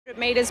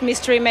Metres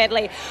mystery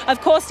medley.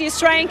 Of course, the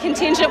Australian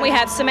contingent, we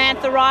have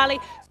Samantha Riley.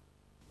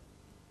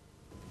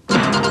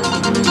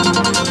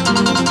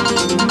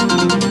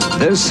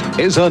 This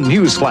is a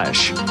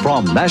newsflash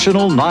from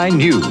National 9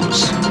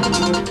 News.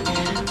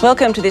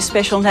 Welcome to this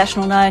special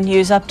National 9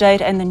 News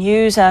update, and the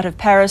news out of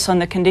Paris on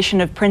the condition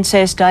of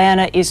Princess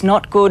Diana is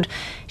not good.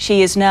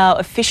 She is now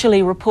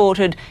officially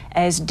reported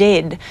as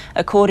dead.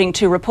 According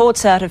to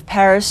reports out of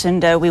Paris,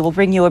 and we will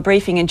bring you a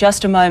briefing in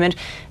just a moment,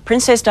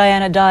 Princess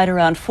Diana died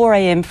around 4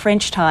 a.m.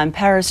 French time,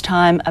 Paris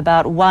time,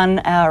 about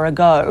 1 hour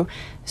ago.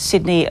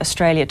 Sydney,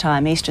 Australia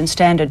time, Eastern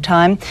Standard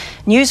Time.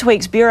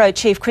 Newsweek's Bureau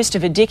Chief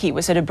Christopher Dickey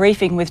was at a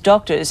briefing with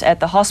doctors at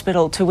the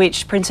hospital to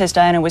which Princess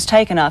Diana was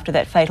taken after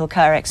that fatal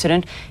car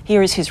accident.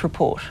 Here is his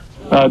report.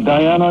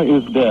 Diana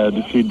is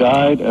dead. She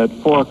died at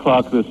 4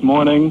 o'clock this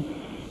morning.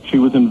 She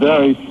was in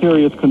very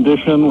serious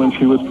condition when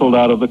she was pulled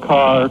out of the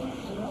car.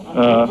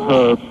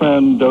 Her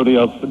friend,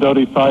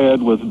 Dodi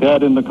Fayed, was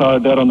dead in the car,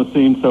 dead on the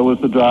scene, so was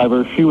the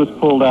driver. She was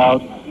pulled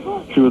out.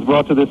 She was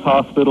brought to this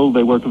hospital.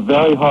 They worked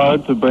very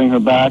hard to bring her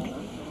back.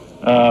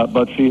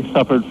 But she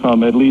suffered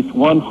from at least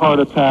one heart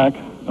attack,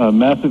 a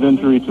massive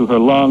injury to her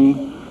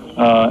lung,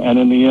 and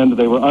in the end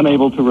they were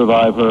unable to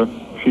revive her.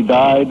 She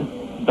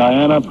died.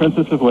 Diana,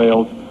 Princess of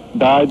Wales,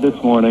 died this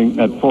morning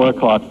at 4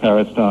 o'clock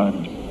Paris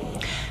time.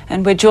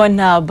 And we're joined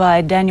now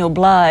by Daniel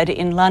Byde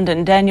in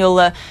London.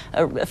 Daniel,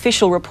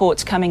 official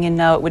reports coming in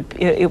now,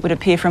 it would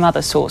appear, from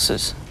other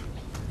sources.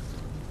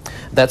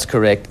 That's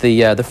correct.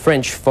 The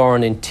French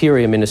Foreign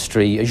Interior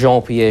Ministry,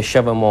 Jean-Pierre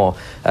Chavaumont,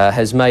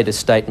 has made a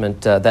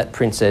statement that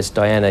Princess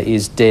Diana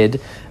is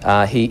dead.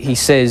 He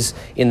says,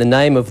 in the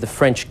name of the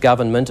French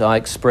government, I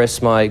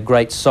express my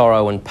great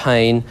sorrow and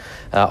pain.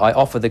 I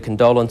offer the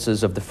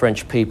condolences of the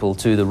French people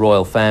to the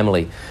royal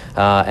family.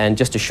 And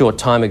just a short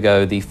time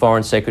ago, the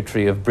Foreign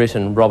Secretary of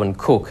Britain, Robin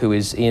Cook, who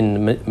is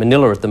in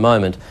Manila at the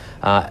moment,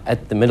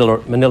 at the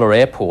Manila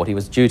airport, he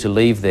was due to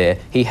leave there,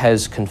 he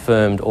has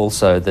confirmed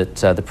also that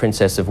the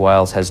Princess of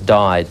Wales has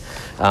died.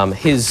 In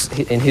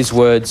his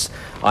words,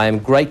 I am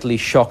greatly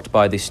shocked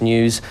by this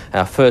news.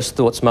 Our first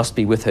thoughts must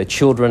be with her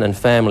children and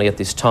family at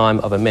this time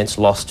of immense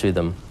loss to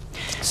them.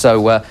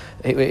 So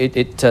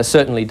it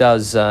certainly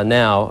does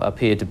now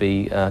appear to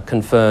be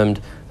confirmed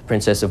the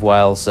Princess of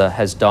Wales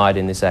has died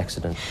in this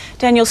accident.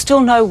 Daniel, still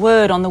no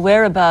word on the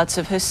whereabouts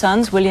of her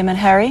sons, William and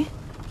Harry?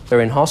 They're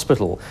in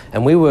hospital,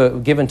 and we were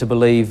given to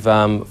believe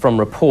from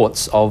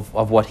reports of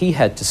what he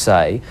had to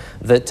say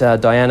that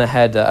Diana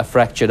had a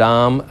fractured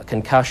arm, a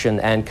concussion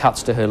and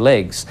cuts to her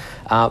legs.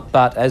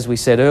 But as we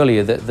said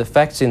earlier, the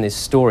facts in this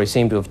story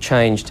seem to have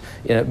changed,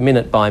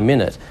 minute by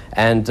minute,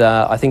 and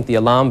I think the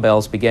alarm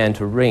bells began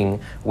to ring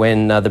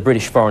when the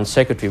British Foreign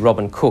Secretary,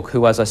 Robin Cook,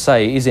 who, as I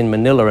say, is in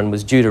Manila and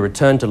was due to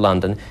return to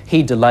London,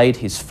 he delayed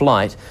his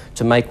flight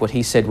to make what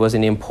he said was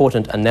an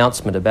important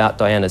announcement about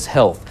Diana's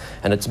health.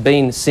 And it's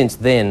been since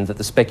then that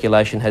the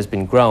speculation has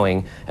been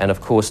growing, and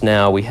of course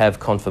now we have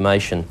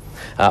confirmation.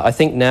 I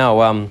think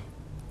now,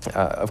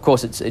 of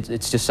course,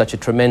 it's just such a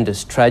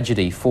tremendous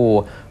tragedy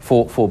for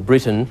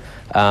Britain.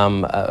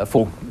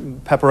 For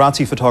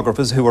paparazzi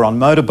photographers who were on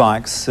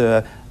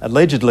motorbikes,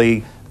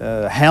 allegedly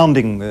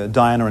hounding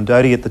Diana and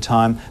Dodi at the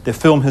time. Their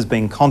film has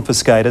been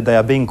confiscated. They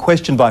are being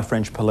questioned by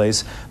French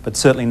police, but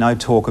certainly no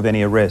talk of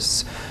any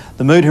arrests.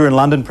 The mood here in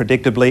London,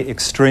 predictably,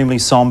 extremely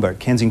sombre.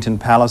 Kensington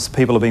Palace,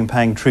 people have been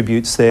paying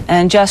tributes there.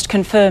 And just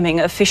confirming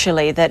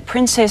officially that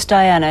Princess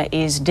Diana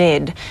is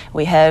dead.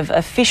 We have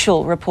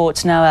official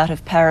reports now out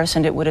of Paris,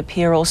 and it would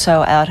appear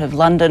also out of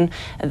London,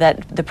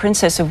 that the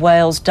Princess of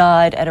Wales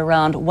died at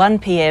around 1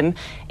 p.m.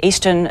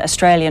 Eastern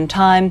Australian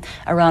time,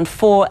 around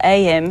 4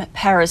 a.m.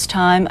 Paris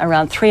time,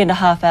 around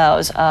 3.5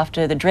 hours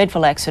after the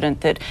dreadful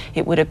accident that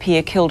it would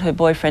appear killed her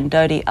boyfriend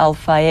Dodi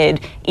Al-Fayed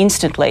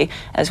instantly,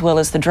 as well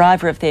as the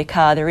driver of their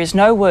car. There is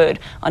no word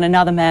on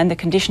another man, the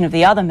condition of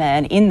the other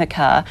man in the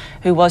car,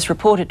 who was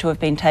reported to have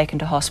been taken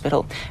to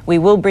hospital. We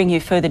will bring you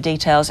further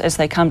details as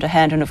they come to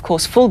hand, and of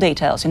course full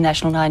details in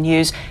National 9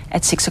 News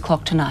at 6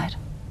 o'clock tonight.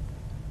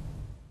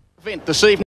 This evening.